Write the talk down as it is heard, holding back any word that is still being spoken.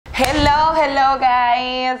Hello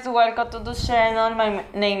guys, welcome to the channel. My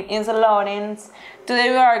name is Lawrence.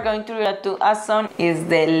 Today we are going to react to a song. Is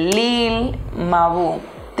the Lil Mabu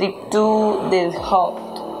Trip to the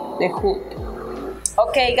Hood.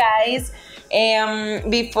 Okay guys,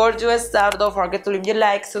 before you start, don't forget to leave your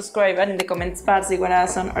like, subscribe, and in the comments part see what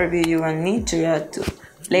song or video you want me to react to.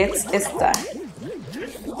 Let's start.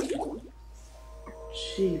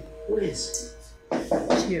 Gee whiz.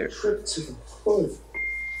 Here. Trip to the hood.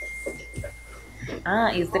 Ah,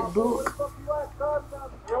 it's the book.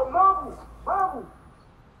 Yo, Mabu, Mabu.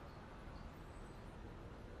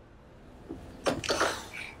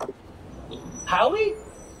 Howie?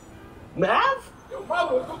 Mav? Yo,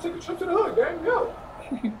 Mabu, let's go take a trip to the hood, gang. Go.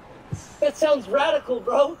 That sounds radical,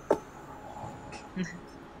 bro.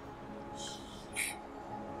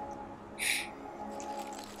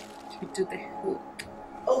 Trip to the hood.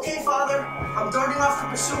 Okay, Father. I'm darting off to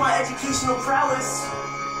pursue my educational prowess.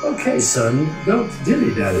 Okay, son, don't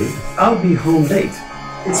dilly-dally. I'll be home late.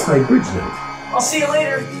 It's my bridge night. I'll see you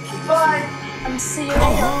later. Bye. I'm see you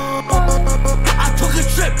later. I took a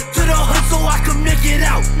trip to the hood so I could make it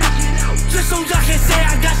out. Just so y'all can say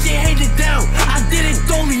I got shit handed down. I did it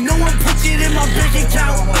only, no one puts it in my bank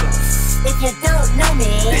account. If you don't know me,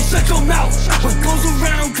 Then shut your mouth. What goes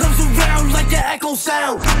around comes around like the echo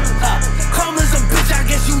sound. Karma's a bitch, I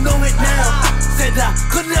guess you know it now. Said I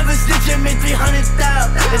could never snitch and make 300,000.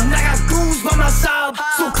 And I got goons by my side,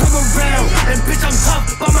 so come around. And bitch, I'm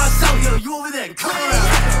tough by myself. Yo, you over there, come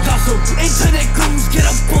around. Y'all some internet goons, get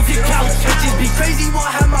up off your couch. Bitches be crazy,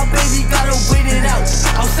 won't have my baby, gotta wait it out.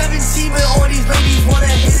 I'm 17 but all these ladies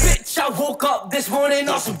wanna hit. Bitch, I woke up this morning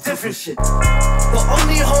on some different shit. The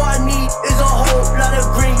only hoe I need is a whole lot of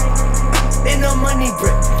green in a money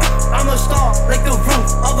brick. I'm a star like the roof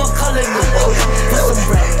of a color. Put some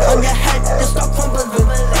bread on your head and start crumbling.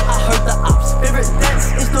 I heard the ops' favorite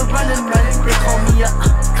dance is the running. They call me a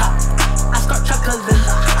cop. I start chuckling,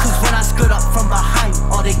 cause when I stood up from behind,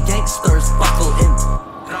 all the gangsters buckle in.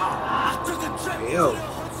 Hey, yo,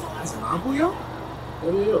 that's Mabu, yo?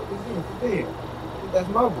 Yo, who's in? That's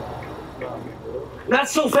Mabu. Not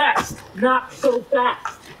so fast. Not so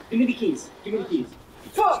fast. Give me the keys. Give me the keys.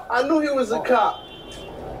 Fuck, I knew he was a cop.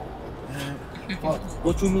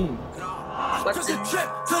 What you mean? Took a trip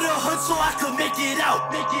to the hood so I could make it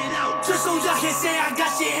out. Just so y'all can say I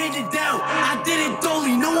got shit handed down. I did it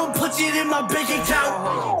only, no one puts it in my bank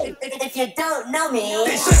account. if you don't know me,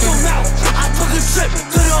 Then shut your mouth. I took a trip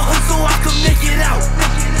to the hood so I could make it out.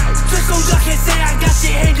 Just so y'all can say I got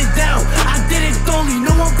shit handed down. I did it only,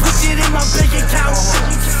 no one puts it in my bank account.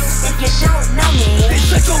 if you don't know me, Then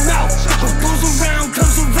shut your mouth. What goes around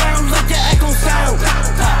comes around like the echo sound.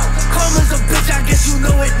 Karma's a bitch, I guess you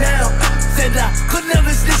know it now. Said I could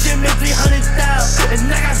never snitch and make 300,000. And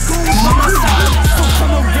I got goons on my side, so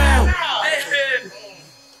come around.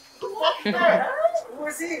 Who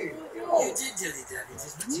was he? You did dilly-dally.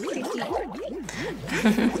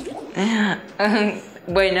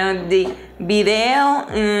 Bueno, the video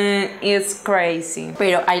is crazy,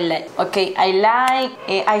 pero I like. Okay, I like.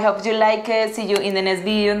 I hope you like it. See you in the next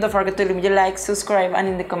video. Don't forget to leave your like, subscribe, and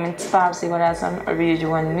in the comments part see what song or video you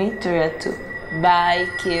want me to react to. Bye,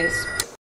 kiss.